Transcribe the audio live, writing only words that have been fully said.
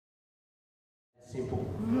Simple.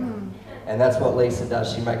 And that's what Lisa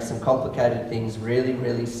does. She makes some complicated things really,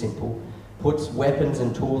 really simple. Puts weapons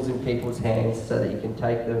and tools in people's hands so that you can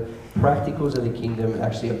take the practicals of the kingdom and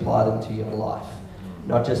actually apply them to your life.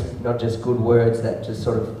 Not just good words that just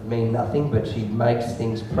sort of mean nothing, but she makes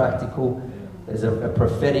things practical. There's a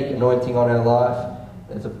prophetic anointing on her life.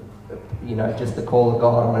 There's just the call of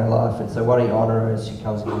God on her life. And so why don't you honour her as she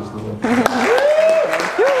comes and gives the word.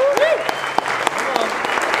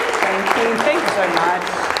 Thanks so much.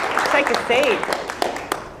 Take a seat.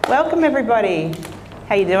 Welcome everybody.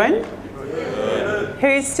 How you doing? Good.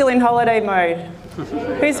 Who's still in holiday mode?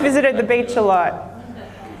 Who's visited the beach a lot?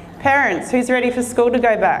 Parents, who's ready for school to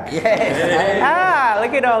go back? Yes.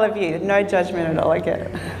 Look at all of you. No judgment at all, I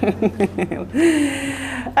get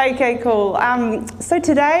it. Okay, cool. So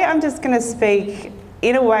today I'm just going to speak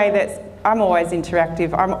in a way that's, I'm always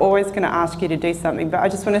interactive. I'm always going to ask you to do something, but I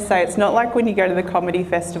just want to say it's not like when you go to the comedy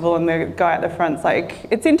festival and the guy at the front's like,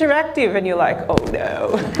 it's interactive, and you're like, oh no,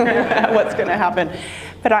 what's going to happen?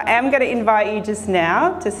 But I am going to invite you just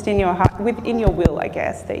now, just in your heart, within your will, I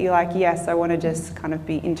guess, that you're like, yes, I want to just kind of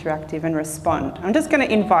be interactive and respond. I'm just going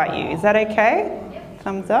to invite you. Is that okay? Yep.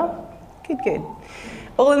 Thumbs up? Good, good.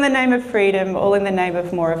 All in the name of freedom, all in the name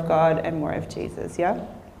of more of God and more of Jesus, yeah?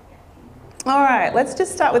 All right, let's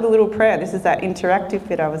just start with a little prayer. This is that interactive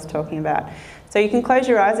bit I was talking about. So you can close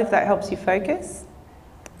your eyes if that helps you focus.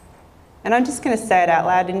 And I'm just going to say it out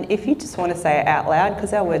loud. And if you just want to say it out loud,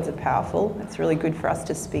 because our words are powerful, it's really good for us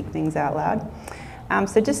to speak things out loud.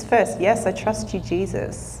 So just first, yes, I trust you,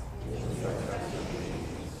 Jesus.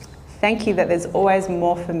 Thank you that there's always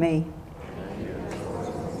more for me.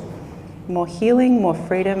 More healing, more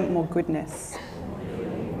freedom, more goodness.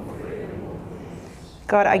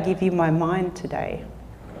 God, I give you my mind today.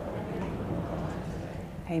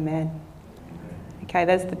 Amen. Okay,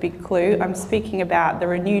 there's the big clue. I'm speaking about the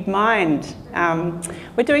renewed mind.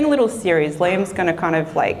 We're doing a little series. Liam's going to kind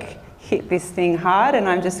of like hit this thing hard, and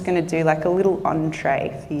I'm just going to do like a little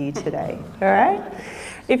entree for you today. All right?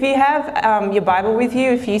 If you have your Bible with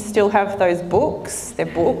you, if you still have those books, they're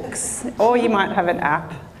books, or you might have an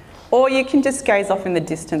app, or you can just gaze off in the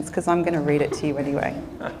distance because I'm going to read it to you anyway.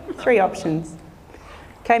 3 options.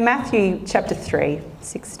 Okay, Matthew chapter 3,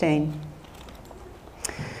 16.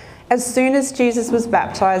 As soon as Jesus was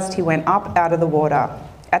baptised, he went up out of the water.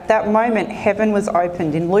 At that moment, heaven was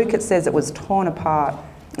opened. In Luke, it says it was torn apart.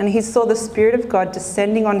 And he saw the Spirit of God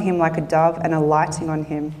descending on him like a dove and alighting on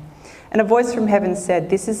him. And a voice from heaven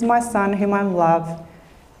said, "This is my Son whom I love.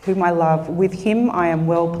 With him I am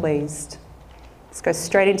well pleased." Let's go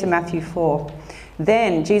straight into Matthew 4.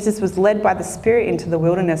 Then Jesus was led by the Spirit into the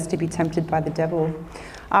wilderness to be tempted by the devil.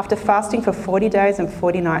 After fasting for 40 days and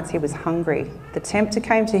 40 nights, he was hungry. The tempter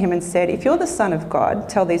came to him and said, "If you're the Son of God,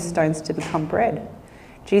 tell these stones to become bread."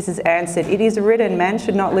 Jesus answered, "It is written, man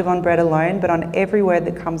should not live on bread alone, but on every word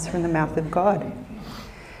that comes from the mouth of God."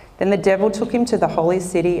 Then the devil took him to the holy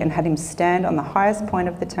city and had him stand on the highest point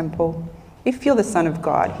of the temple. "If you're the Son of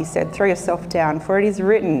God," he said, "throw yourself down, for it is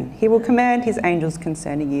written, he will command his angels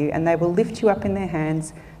concerning you, and they will lift you up in their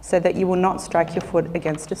hands, so that you will not strike your foot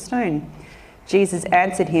against a stone." Jesus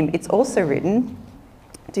answered him, "It's also written,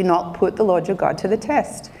 do not put the Lord your God to the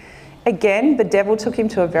test." Again, the devil took him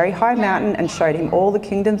to a very high mountain and showed him all the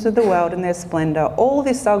kingdoms of the world and their splendour. "All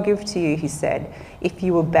this I'll give to you," he said, "if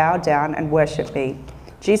you will bow down and worship me."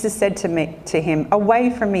 Jesus said to him,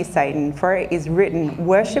 "Away from me, Satan, for it is written,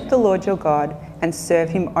 worship the Lord your God and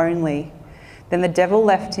serve him only." Then the devil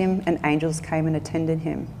left him and angels came and attended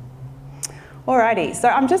him. Alrighty, so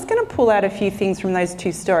I'm just going to pull out a few things from those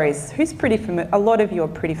 2 stories. Who's pretty familiar? A lot of you are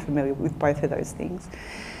pretty familiar with both of those things.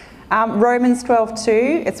 Romans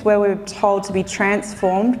 12:2, it's where we're told to be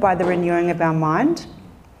transformed by the renewing of our mind.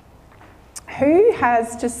 Who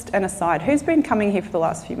has, just an aside, who's been coming here for the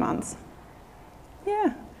last few months?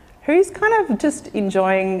 Yeah. Who's kind of just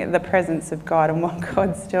enjoying the presence of God and what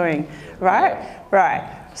God's doing? Right? Right.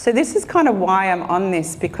 So this is kind of why I'm on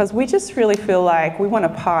this, because we just really feel like we want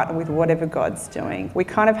to partner with whatever God's doing. We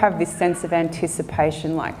kind of have this sense of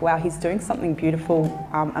anticipation, like, wow, he's doing something beautiful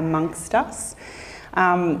amongst us.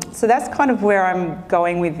 So that's kind of where I'm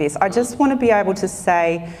going with this. I just want to be able to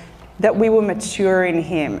say that we were mature in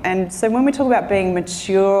him. And so when we talk about being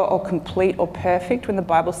mature or complete or perfect, when the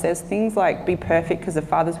Bible says things like be perfect because the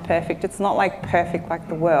Father's perfect, it's not like perfect like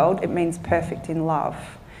the world, it means perfect in love.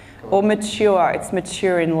 Or mature, it's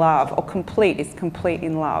mature in love. Or complete, it's complete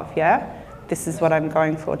in love, yeah? This is what I'm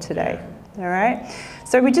going for today, all right?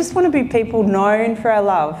 So we just want to be people known for our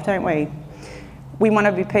love, don't we? We want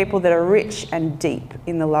to be people that are rich and deep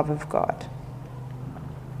in the love of God.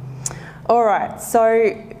 All right,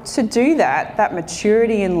 so to do that, that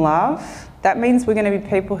maturity in love, that means we're going to be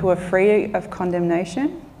people who are free of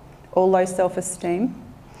condemnation or low self-esteem,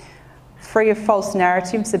 free of false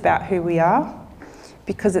narratives about who we are,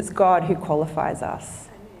 because it's God who qualifies us,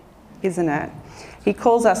 isn't it? He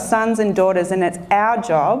calls us sons and daughters, and it's our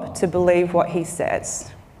job to believe what he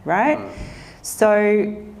says, right?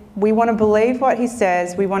 So we want to believe what he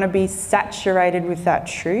says. We want to be saturated with that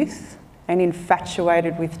truth and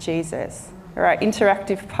infatuated with Jesus. All right,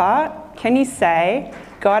 interactive part. Can you say,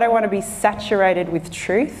 God, I want to be saturated with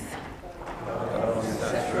truth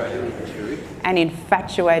and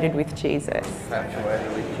infatuated with Jesus?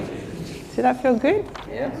 Did that feel good?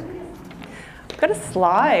 Yeah. I've got a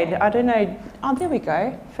slide. I don't know. Oh, there we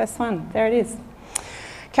go. First one. There it is.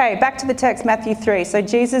 Okay, back to the text, Matthew 3. So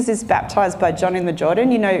Jesus is baptised by John in the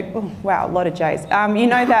Jordan. You know, oh, wow, a lot of J's. You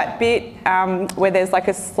know that bit where there's like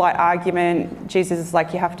a slight argument. Jesus is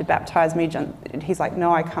like, you have to baptise me. John, he's like,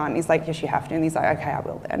 no, I can't. He's like, yes, you have to. And he's like, okay, I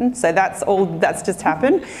will then. So that's just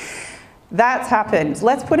happened. That's happened.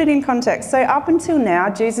 Let's put it in context. So up until now,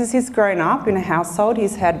 Jesus has grown up in a household.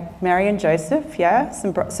 He's had Mary and Joseph, yeah,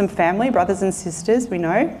 some family, brothers and sisters, we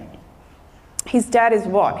know. His dad is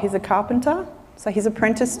what? He's a carpenter. So he's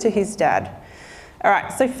apprenticed to his dad. All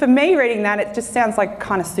right, so for me reading that, it just sounds like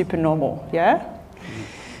kind of super normal, yeah?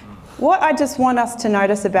 What I just want us to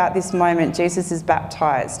notice about this moment, Jesus is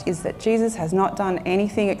baptised, is that Jesus has not done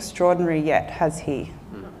anything extraordinary yet, has he?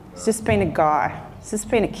 He's just been a guy. He's just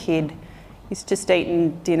been a kid. He's just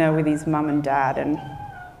eaten dinner with his mum and dad and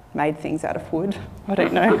made things out of wood. I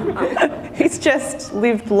don't know. He's just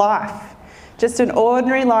lived life. Just an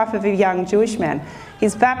ordinary life of a young Jewish man.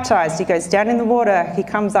 He's baptised, he goes down in the water, he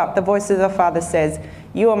comes up, the voice of the Father says,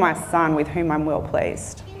 you are my son with whom I'm well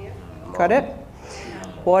pleased. Got it?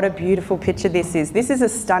 What a beautiful picture this is. This is a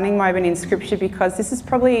stunning moment in Scripture because this is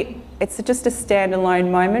it's just a standalone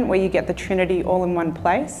moment where you get the Trinity all in one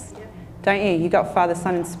place. Don't you? You got Father,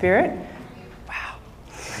 Son and Spirit. Wow.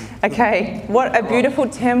 Okay, what a beautiful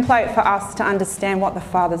template for us to understand what the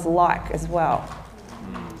Father's like as well.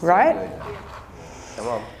 Right? Come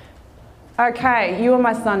on. Okay, you are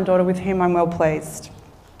my son, daughter, with whom I'm well pleased.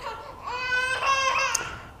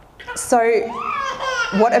 So,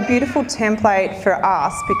 what a beautiful template for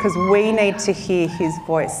us, because we need to hear his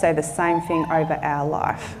voice say the same thing over our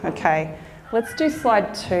life. Okay, let's do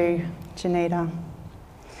slide 2, Janita.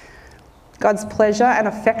 God's pleasure and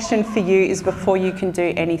affection for you is before you can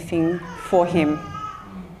do anything for him.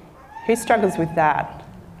 Who struggles with that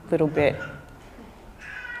a little bit?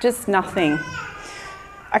 Just nothing.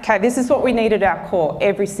 Okay, this is what we need at our core,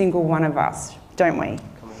 every single one of us, don't we?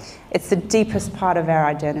 It's the deepest part of our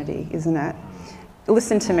identity, isn't it?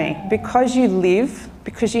 Listen to me. Because you live,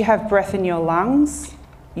 because you have breath in your lungs,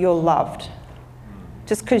 you're loved.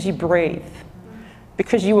 Just because you breathe,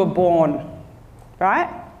 because you were born, right?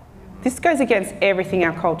 This goes against everything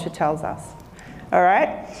our culture tells us, all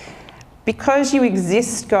right? Because you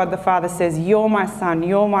exist, God the Father says, you're my son,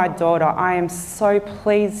 you're my daughter, I am so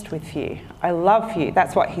pleased with you. I love you.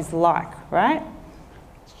 That's what he's like, right?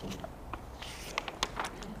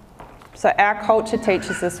 So our culture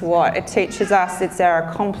teaches us what? It teaches us it's our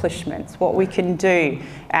accomplishments, what we can do,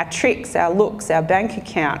 our tricks, our looks, our bank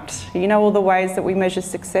account. You know all the ways that we measure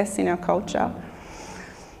success in our culture?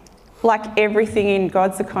 Like everything in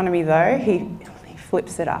God's economy though, he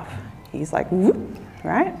flips it up. He's like, whoop,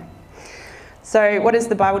 right? So what does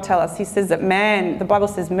the Bible tell us? He says that the Bible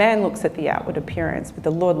says man looks at the outward appearance, but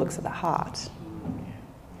the Lord looks at the heart.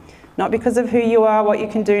 Not because of who you are, what you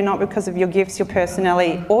can do, not because of your gifts, your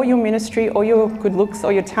personality, or your ministry, or your good looks,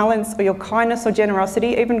 or your talents, or your kindness or generosity,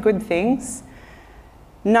 even good things.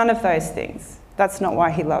 None of those things. That's not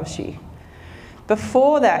why he loves you.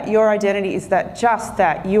 Before that, your identity is just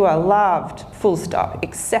that you are loved, full stop,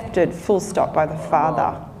 accepted, full stop by the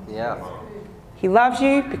Father. Yeah. He loves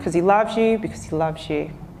you because he loves you because he loves you.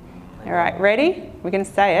 All right, ready? We're going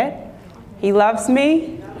to say it. He loves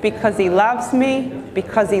me because he loves me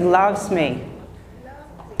because he loves me.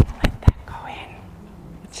 Let that go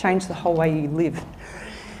in. Change the whole way you live.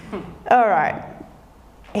 All right.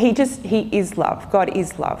 He is love. God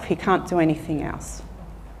is love. He can't do anything else.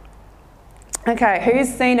 Okay,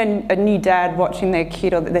 who's seen a new dad watching their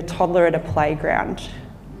kid or their toddler at a playground?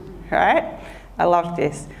 All right? I love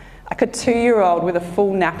this. Like a 2-year-old with a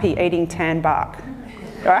full nappy eating tan bark,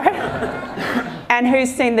 right? And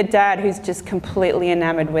who's seen the dad who's just completely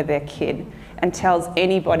enamoured with their kid and tells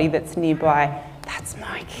anybody that's nearby, that's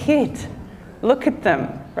my kid. Look at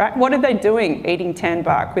them, right? What are they doing eating tan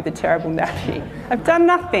bark with a terrible nappy? They've done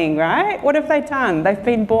nothing, right? What have they done? They've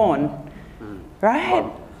been born, right?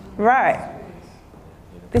 Right.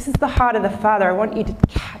 This is the heart of the Father. I want you to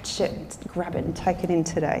catch it, grab it and take it in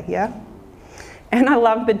today, yeah? And I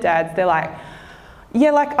love the dads. They're like,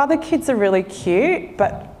 yeah, like other kids are really cute,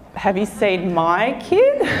 but have you seen my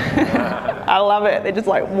kid? I love it. They're just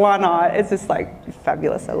like one eye. It's just like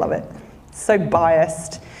fabulous. I love it. So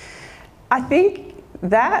biased. I think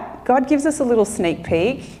that God gives us a little sneak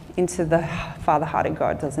peek into the father-hearted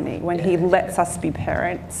God, doesn't he? When he lets us be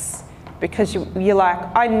parents. Because you're like,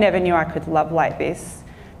 I never knew I could love like this.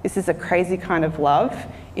 This is a crazy kind of love.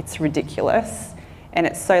 It's ridiculous. And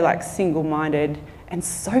it's so like single-minded and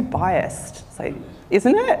so biased. So,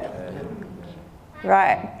 isn't it?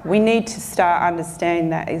 Right. We need to start understanding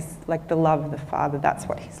that is like the love of the Father. That's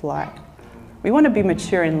what he's like. We want to be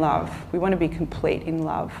mature in love. We want to be complete in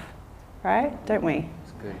love. Right? Don't we?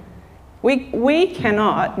 It's good. We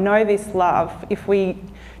cannot know this love if we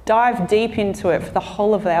dive deep into it for the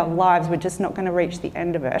whole of our lives. We're just not going to reach the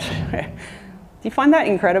end of it. Do you find that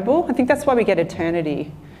incredible? I think that's why we get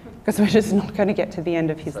eternity, because we're just not going to get to the end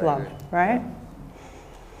of his love, right?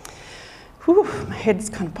 Whew, my head's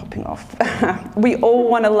kind of popping off. We all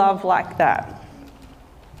want to love like that.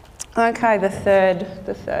 Okay, the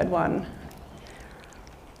third one.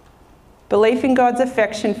 Belief in God's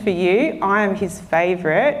affection for you, I am his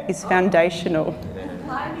favourite, is foundational.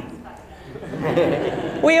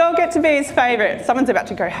 We all get to be his favourite. Someone's about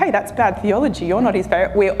to go, hey, that's bad theology. You're not his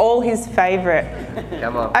favourite. We're all his favourite.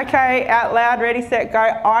 Come on. Okay, out loud, ready, set, go.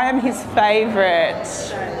 I am his favourite.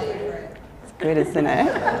 It's good, isn't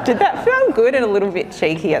it? Did that feel good and a little bit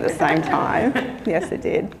cheeky at the same time? Yes, it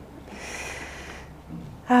did.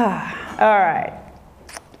 All right.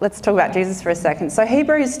 Let's talk about Jesus for a second. So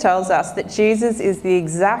Hebrews tells us that Jesus is the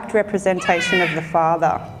exact representation of the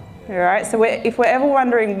Father. All right, so if we're ever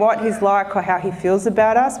wondering what he's like or how he feels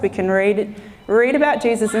about us, we can read about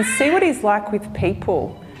Jesus and see what he's like with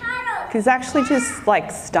people. He's actually just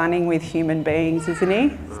like stunning with human beings, isn't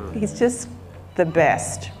he? He's just the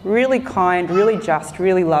best. Really kind, really just,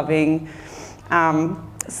 really loving.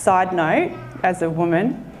 Side note, as a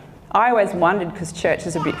woman, I always wondered, because church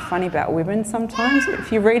is a bit funny about women sometimes, if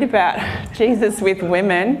you read about Jesus with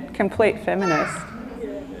women, complete feminist.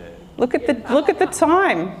 Look at the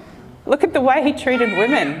time. Look at the way he treated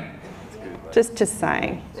women. Just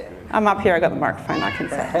saying. I'm up here, I got the microphone, I can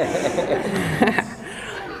say.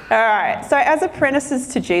 All right, so as apprentices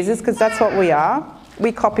to Jesus, because that's what we are,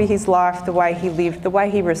 we copy his life, the way he lived, the way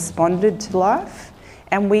he responded to life,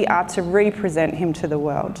 and we are to represent him to the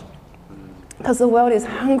world. Because the world is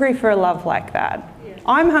hungry for a love like that.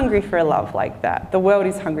 I'm hungry for a love like that. The world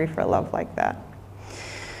is hungry for a love like that.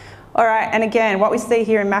 All right, and again, what we see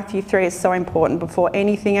here in Matthew 3 is so important. Before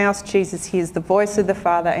anything else, Jesus hears the voice of the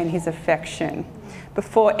Father and his affection.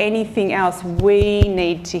 Before anything else, we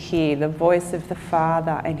need to hear the voice of the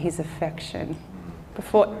Father and his affection.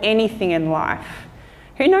 Before anything in life.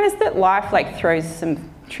 Who knows that life like throws some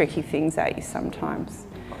tricky things at you sometimes?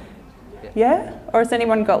 Yeah? Or has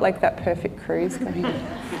anyone got like that perfect cruise going?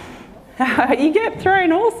 You get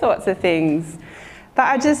thrown all sorts of things.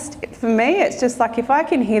 But for me, it's just like if I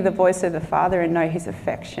can hear the voice of the Father and know his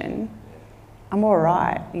affection, I'm all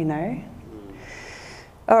right, you know?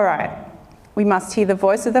 All right. We must hear the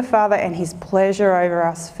voice of the Father and his pleasure over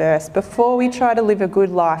us first before we try to live a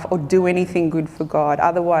good life or do anything good for God.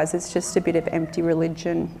 Otherwise, it's just a bit of empty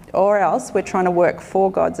religion. Or else we're trying to work for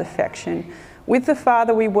God's affection. With the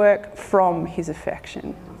Father, we work from his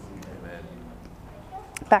affection.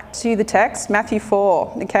 Back to the text, Matthew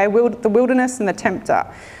 4, okay, the wilderness and the tempter.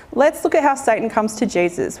 Let's look at how Satan comes to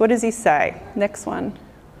Jesus. What does he say? Next one.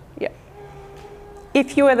 Yeah.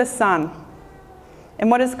 If you are the Son. And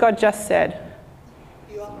what has God just said?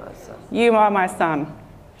 You are my son.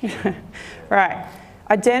 Right.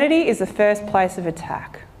 Identity is the first place of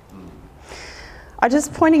attack. I'm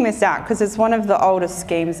just pointing this out because it's one of the oldest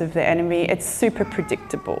schemes of the enemy. It's super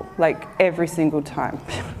predictable, like every single time.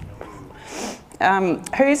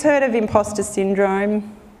 Who's heard of imposter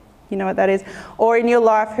syndrome? You know what that is? Or in your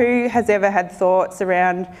life, who has ever had thoughts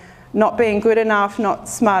around not being good enough, not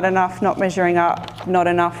smart enough, not measuring up, not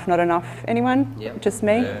enough, not enough? Anyone? Yep. Just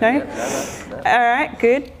me? No? No. All right,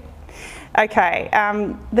 good. Okay,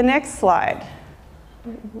 the next slide.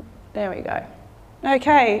 There we go.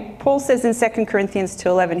 Okay, Paul says in 2 Corinthians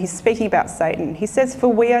 2:11, he's speaking about Satan. He says, for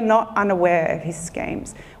we are not unaware of his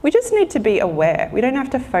schemes. We just need to be aware. We don't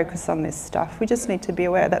have to focus on this stuff. We just need to be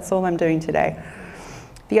aware. That's all I'm doing today.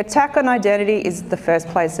 The attack on identity is the first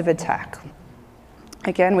place of attack.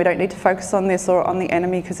 Again, we don't need to focus on this or on the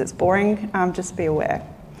enemy because it's boring. Just be aware.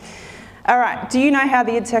 All right, do you know how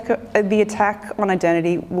the attack on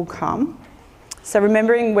identity will come? So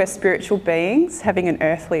remembering we're spiritual beings having an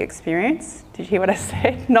earthly experience. Did you hear what I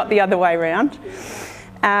said? Not the other way around.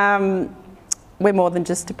 We're more than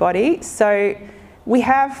just a body. So we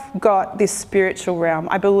have got this spiritual realm.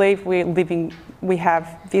 I believe we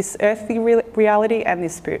have this earthly reality and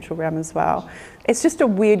this spiritual realm as well. It's just a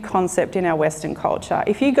weird concept in our Western culture.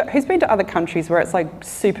 Who's been to other countries where it's like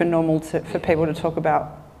super normal for people to talk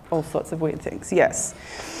about all sorts of weird things? Yes.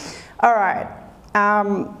 All right.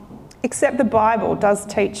 Except the Bible does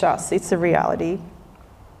teach us it's a reality.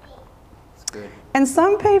 It's good. And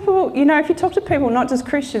some people, you know, if you talk to people, not just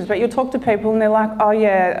Christians, but you'll talk to people and they're like, oh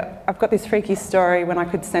yeah, I've got this freaky story when I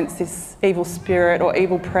could sense this evil spirit or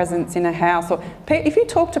evil presence in a house. Or if you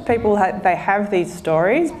talk to people, they have these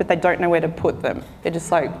stories, but they don't know where to put them. They're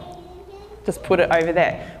just like, just put it over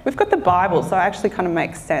there. We've got the Bible, so it actually kind of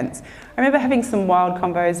makes sense. I remember having some wild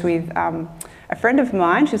combos with a friend of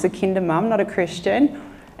mine. She was a kinder mum, not a Christian,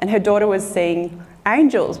 and her daughter was seeing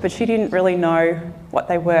angels, but she didn't really know what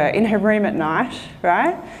they were in her room at night,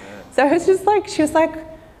 right? So it was just like, she was like,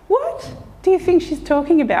 what do you think she's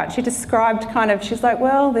talking about? She described she's like,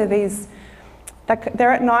 well, they're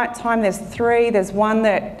at night time, there's three, there's one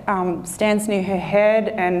that stands near her head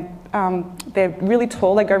and they're really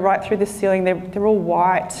tall, they go right through the ceiling, they're all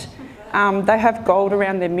white. They have gold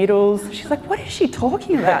around their middles. She's like, what is she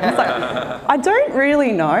talking about? And it's like, I don't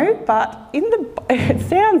really know, but it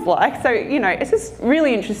sounds like. So, you know, it's just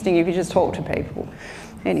really interesting if you just talk to people.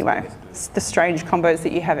 Anyway, it's the strange combos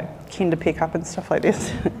that you have at kinder pickup and stuff like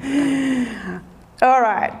this. All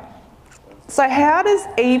right. So how does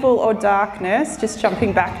evil or darkness, just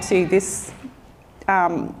jumping back to this,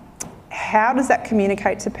 how does that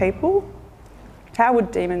communicate to people? How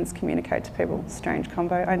would demons communicate to people? Strange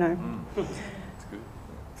combo, I know.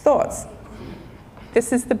 Thoughts?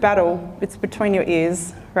 This is the battle. It's between your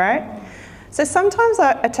ears, right? So sometimes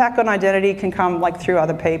an attack on identity can come like through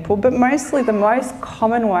other people, but mostly the most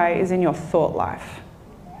common way is in your thought life.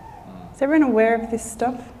 Is everyone aware of this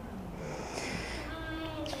stuff?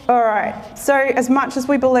 All right, so as much as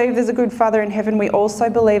we believe there's a good Father in heaven, we also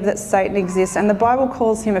believe that Satan exists, and the Bible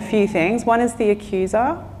calls him a few things. One is the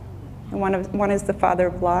accuser, and one is the father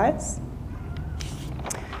of lies.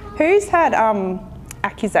 Who's had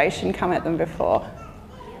accusation come at them before?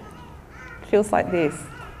 Feels like this.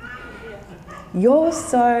 You're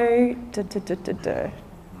so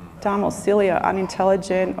dumb or silly or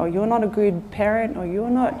unintelligent, or you're not a good parent, or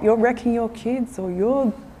you're wrecking your kids, or you're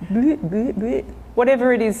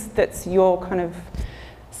whatever it is that's your kind of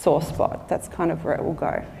sore spot. That's kind of where it will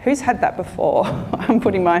go. Who's had that before? I'm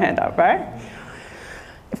putting my hand up, right?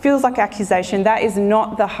 It feels like accusation. That is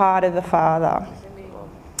not the heart of the Father.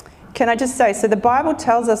 Can I just say, so the Bible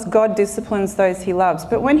tells us God disciplines those he loves,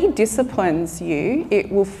 but when he disciplines you, it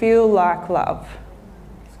will feel like love.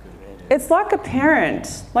 It's like a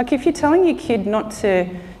parent. Like if you're telling your kid not to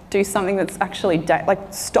do something that's actually,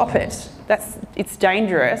 like stop it. It's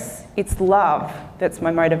dangerous. It's love that's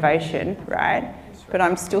my motivation, right? But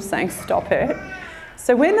I'm still saying stop it.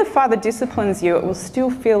 So when the Father disciplines you, it will still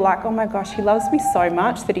feel like, oh my gosh, he loves me so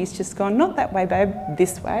much that he's just gone, not that way, babe,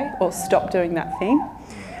 this way, or stop doing that thing.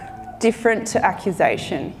 Different to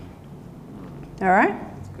accusation. All right?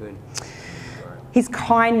 That's good. His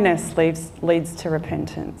kindness leads to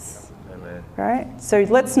repentance. Amen. Right? So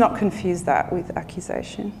let's not confuse that with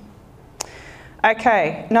accusation.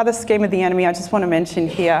 Okay, another scheme of the enemy I just want to mention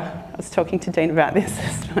here. I was talking to Dean about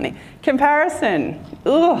this morning. Comparison.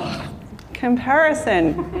 Ugh.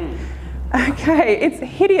 Comparison. Okay, it's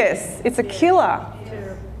hideous. It's a killer.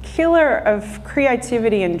 Killer of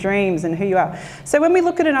creativity and dreams and who you are. So when we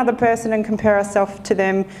look at another person and compare ourselves to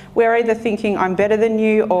them, we're either thinking I'm better than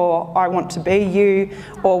you, or I want to be you,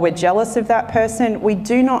 or we're jealous of that person. We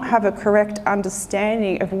do not have a correct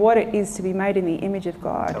understanding of what it is to be made in the image of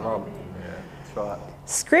God. Come on. Yeah, that's right.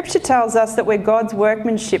 Scripture tells us that we're God's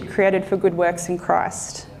workmanship created for good works in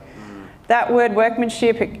Christ. That word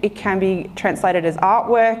workmanship, it can be translated as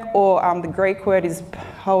artwork, or the Greek word is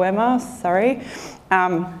poema,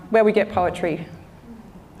 where we get poetry.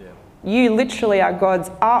 Yeah. You literally are God's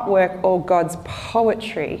artwork or God's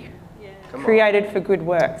poetry, created for good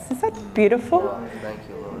works. Is that beautiful? Thank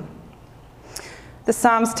you, Lord. The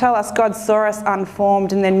Psalms tell us God saw us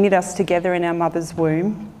unformed and then knit us together in our mother's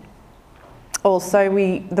womb. Also,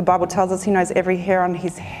 the Bible tells us he knows every hair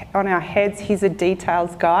on our heads. He's a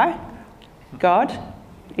details guy. God,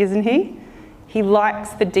 isn't he? He likes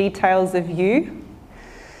the details of you.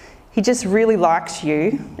 He just really likes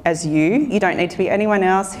you as you. You don't need to be anyone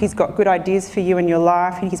else. He's got good ideas for you in your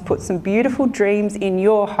life, and he's put some beautiful dreams in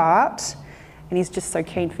your heart, and he's just so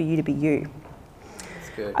keen for you to be you.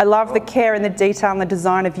 good. I love the care and the detail and the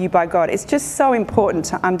design of you by God. It's just so important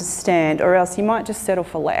to understand, or else you might just settle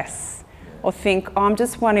for less or think, oh, I'm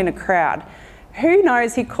just one in a crowd. Who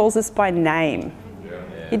knows? He calls us by name.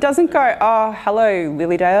 He doesn't go, oh, hello,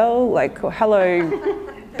 Lilydale, like, or hello,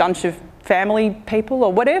 bunch of family people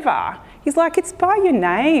or whatever. He's like, it's by your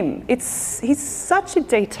name. He's such a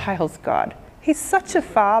details God. He's such a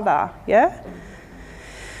father, yeah?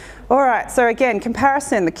 All right, so again,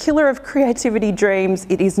 comparison, the killer of creativity dreams,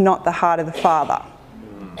 it is not the heart of the Father.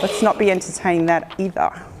 Let's not be entertaining that either.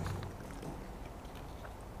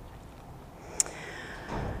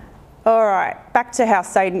 All right, back to how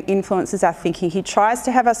Satan influences our thinking. He tries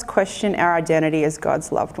to have us question our identity as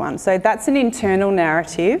God's loved one. So that's an internal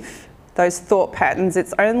narrative, those thought patterns.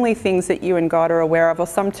 It's only things that you and God are aware of, or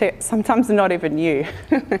sometimes not even you.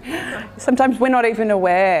 Sometimes we're not even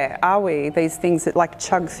aware, are we? These things that like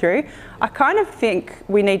chug through. I kind of think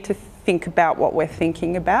we need to think about what we're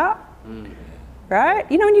thinking about,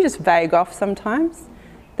 right? You know when you just vague off sometimes?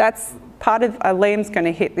 That's part of, Liam's going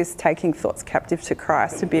to hit this taking thoughts captive to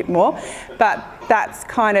Christ a bit more, but that's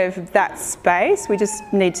kind of that space. We just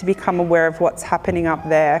need to become aware of what's happening up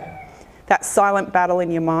there. That silent battle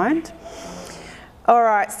in your mind. All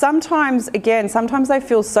right, sometimes they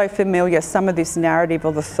feel so familiar, some of this narrative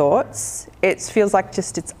or the thoughts. It feels like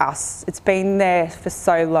just it's us. It's been there for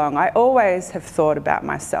so long. I always have thought about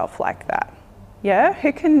myself like that. Yeah,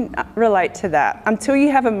 who can relate to that? Until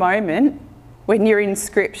you have a moment when you're in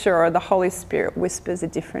Scripture or the Holy Spirit whispers a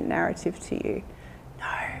different narrative to you.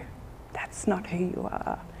 No, that's not who you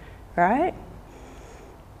are, right?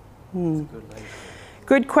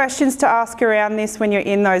 Good questions to ask around this when you're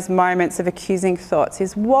in those moments of accusing thoughts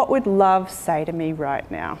is, what would love say to me right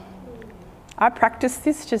now? I practice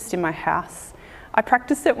this just in my house. I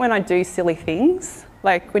practice it when I do silly things,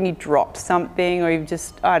 like when you drop something or you've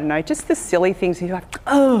just, I don't know, just the silly things. You're like,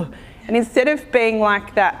 oh. And instead of being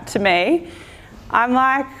like that to me, I'm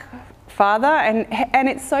like, Father, and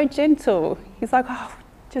it's so gentle. He's like, oh,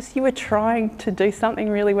 just you were trying to do something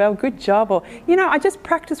really well, good job. Or, you know, I just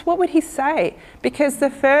practice, what would he say? Because the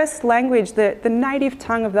first language, the native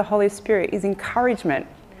tongue of the Holy Spirit is encouragement.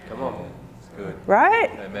 Come on, it's good.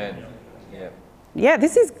 Right? Amen. Yeah. Yeah,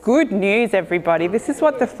 this is good news, everybody. This is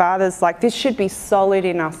what the Father's like. This should be solid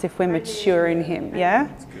in us if we're mature in him, yeah?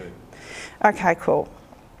 It's good. Okay, cool.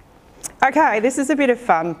 Okay, this is a bit of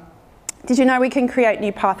fun. Did you know we can create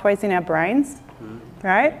new pathways in our brains,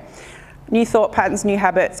 right? New thought patterns, new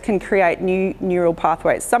habits can create new neural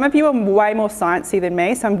pathways. Some of you are way more sciencey than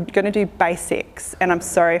me, so I'm going to do basics. And I'm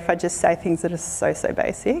sorry if I just say things that are so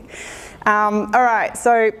basic. All right,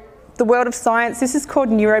 so the world of science, this is called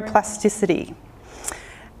neuroplasticity.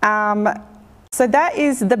 So that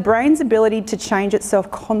is the brain's ability to change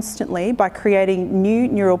itself constantly by creating new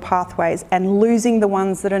neural pathways and losing the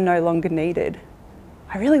ones that are no longer needed.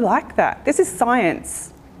 I really like that. This is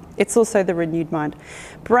science. It's also the renewed mind.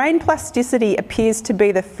 Brain plasticity appears to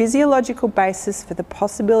be the physiological basis for the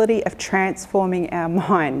possibility of transforming our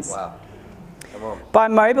minds. Wow. Come on. By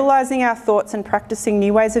mobilising our thoughts and practicing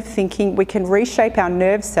new ways of thinking, we can reshape our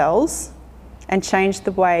nerve cells and change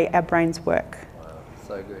the way our brains work. Wow,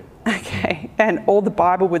 so good. Okay, and all the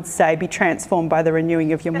Bible would say, be transformed by the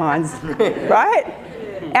renewing of your minds, right?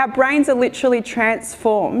 Our brains are literally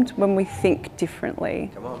transformed when we think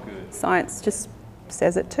differently. Come on, good. Science just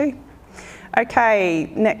says it too.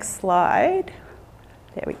 Okay, next slide.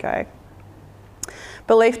 There we go.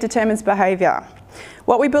 Belief determines behaviour.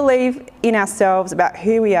 What we believe in ourselves about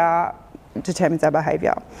who we are determines our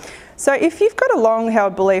behaviour. So if you've got a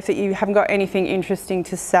long-held belief that you haven't got anything interesting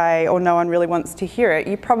to say or no one really wants to hear it,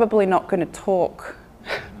 you're probably not going to talk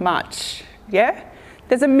much, yeah?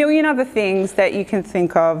 There's a million other things that you can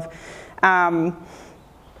think of.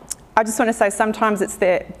 I just want to say sometimes it's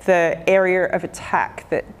the area of attack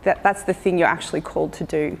that's the thing you're actually called to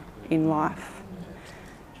do in life,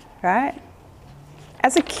 right?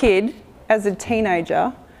 As a kid, as a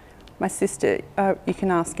teenager, my sister, you can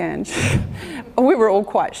ask Ange, we were all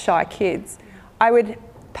quite shy kids. I would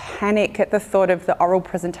panic at the thought of the oral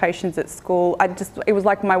presentations at school. It was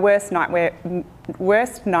like my worst nightmare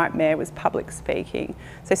was public speaking.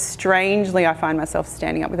 So strangely, I find myself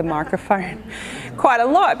standing up with a microphone quite a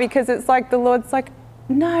lot because it's like the Lord's like,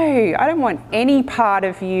 no, I don't want any part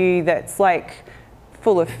of you that's like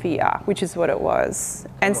full of fear, which is what it was.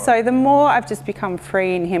 And so the more I've just become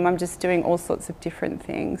free in him, I'm just doing all sorts of different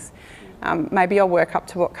things. Maybe I'll work up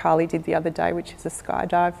to what Carly did the other day, which is a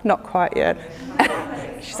skydive. Not quite yet.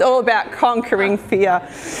 She's all about conquering fear.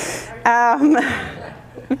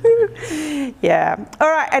 Yeah. All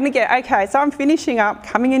right, and again, okay, so I'm finishing up,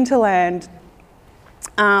 coming into land.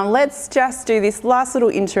 let's just do this last little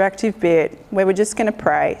interactive bit where we're just going to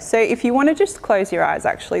pray. So if you want to just close your eyes,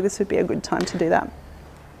 actually, this would be a good time to do that.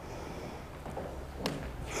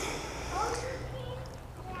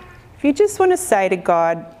 If you just want to say to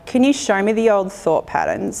God, can you show me the old thought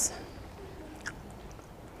patterns?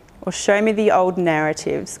 Or show me the old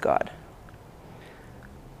narratives, God.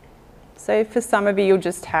 So for some of you, you'll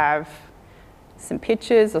just have some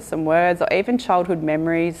pictures or some words or even childhood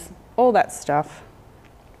memories, all that stuff.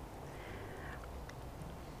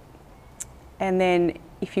 And then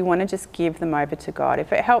if you want to just give them over to God,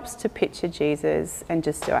 if it helps to picture Jesus and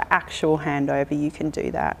just do an actual handover, you can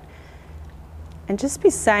do that. And just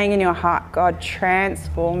be saying in your heart, God,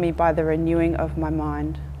 transform me by the renewing of my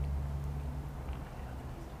mind.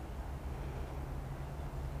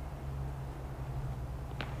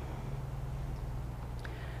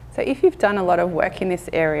 So if you've done a lot of work in this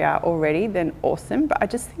area already, then awesome. But I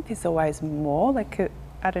just think there's always more.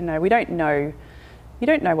 I don't know. We don't know. You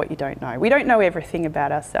don't know what you don't know. We don't know everything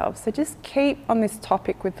about ourselves. So just keep on this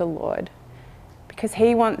topic with the Lord, because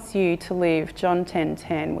He wants you to live John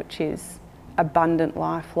 10:10, which is abundant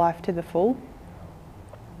life, life to the full.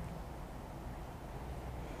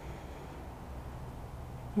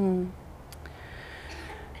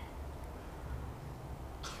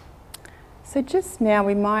 So just now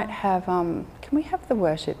we might have, can we have the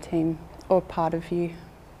worship team or part of you?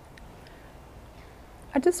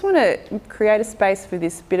 I just want to create a space for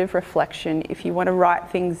this bit of reflection. If you want to write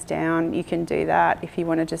things down, you can do that. If you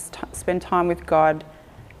want to just spend time with God,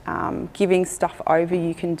 giving stuff over,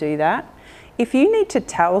 you can do that. If you need to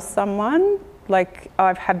tell someone, like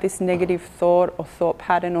I've had this negative thought or thought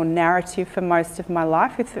pattern or narrative for most of my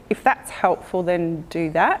life, if that's helpful, then do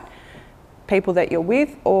that. People that you're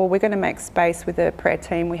with, or we're going to make space with a prayer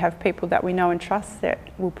team. We have people that we know and trust that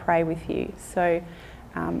will pray with you. So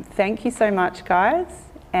thank you so much, guys,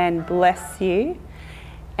 and bless you.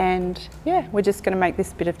 And yeah, we're just going to make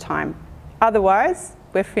this bit of time. Otherwise,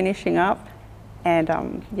 we're finishing up, and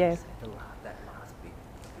yeah. That last bit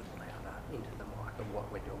a bit louder into the mic of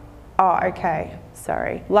what we're doing. Oh, okay.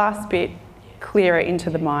 Sorry. Last bit clearer into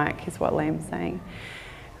the mic is what Liam's saying.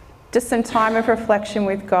 Just some time of reflection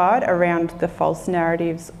with God around the false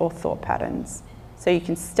narratives or thought patterns. So you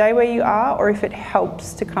can stay where you are, or if it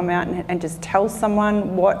helps to come out and just tell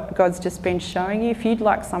someone what God's just been showing you, if you'd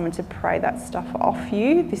like someone to pray that stuff off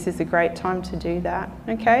you, this is a great time to do that.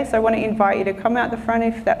 Okay, so I want to invite you to come out the front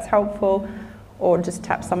if that's helpful, or just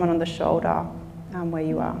tap someone on the shoulder where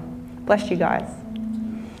you are. Bless you guys.